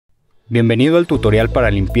Bienvenido al tutorial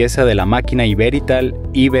para limpieza de la máquina Iberital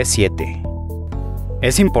IB7.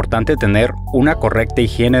 Es importante tener una correcta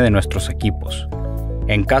higiene de nuestros equipos.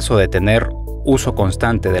 En caso de tener uso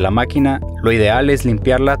constante de la máquina, lo ideal es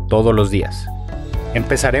limpiarla todos los días.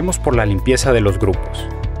 Empezaremos por la limpieza de los grupos.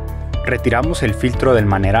 Retiramos el filtro del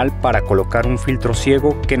maneral para colocar un filtro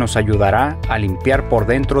ciego que nos ayudará a limpiar por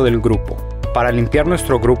dentro del grupo. Para limpiar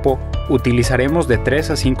nuestro grupo, utilizaremos de 3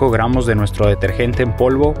 a 5 gramos de nuestro detergente en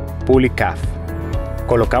polvo Café.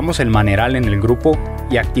 Colocamos el maneral en el grupo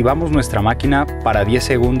y activamos nuestra máquina para 10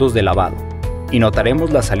 segundos de lavado y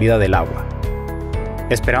notaremos la salida del agua.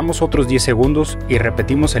 Esperamos otros 10 segundos y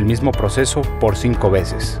repetimos el mismo proceso por 5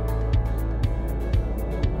 veces.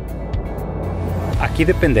 Aquí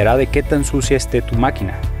dependerá de qué tan sucia esté tu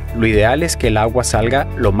máquina. Lo ideal es que el agua salga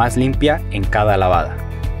lo más limpia en cada lavada.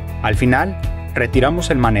 Al final, retiramos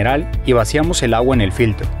el maneral y vaciamos el agua en el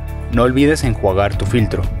filtro. No olvides enjuagar tu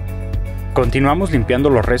filtro. Continuamos limpiando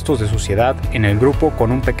los restos de suciedad en el grupo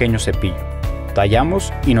con un pequeño cepillo.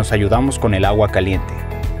 Tallamos y nos ayudamos con el agua caliente.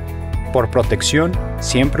 Por protección,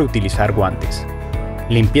 siempre utilizar guantes.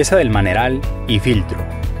 Limpieza del maneral y filtro.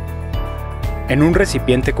 En un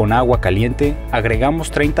recipiente con agua caliente,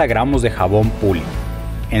 agregamos 30 gramos de jabón puli.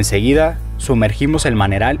 Enseguida, sumergimos el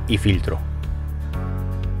maneral y filtro.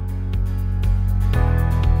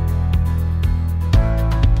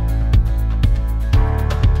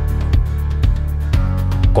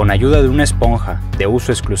 Con ayuda de una esponja de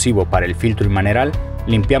uso exclusivo para el filtro y maneral,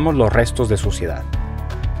 limpiamos los restos de suciedad.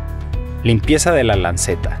 Limpieza de la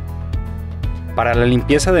lanceta. Para la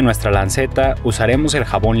limpieza de nuestra lanceta usaremos el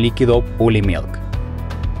jabón líquido Puli Milk,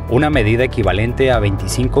 una medida equivalente a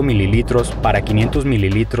 25 mililitros para 500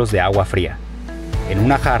 mililitros de agua fría. En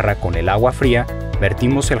una jarra con el agua fría,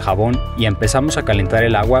 vertimos el jabón y empezamos a calentar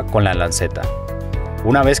el agua con la lanceta.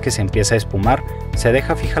 Una vez que se empieza a espumar, se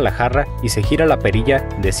deja fija la jarra y se gira la perilla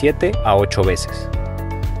de 7 a 8 veces.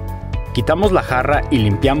 Quitamos la jarra y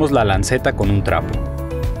limpiamos la lanceta con un trapo.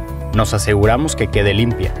 Nos aseguramos que quede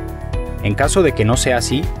limpia. En caso de que no sea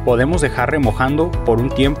así, podemos dejar remojando por un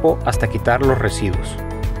tiempo hasta quitar los residuos.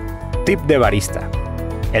 Tip de barista.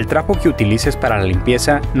 El trapo que utilices para la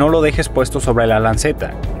limpieza no lo dejes puesto sobre la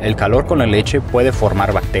lanceta. El calor con la leche puede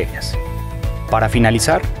formar bacterias. Para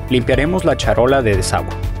finalizar, limpiaremos la charola de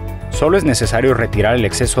desagüe. Solo es necesario retirar el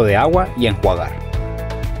exceso de agua y enjuagar.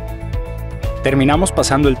 Terminamos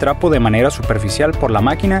pasando el trapo de manera superficial por la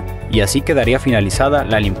máquina y así quedaría finalizada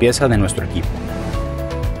la limpieza de nuestro equipo.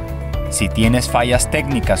 Si tienes fallas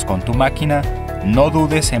técnicas con tu máquina, no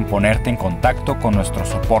dudes en ponerte en contacto con nuestro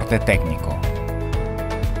soporte técnico.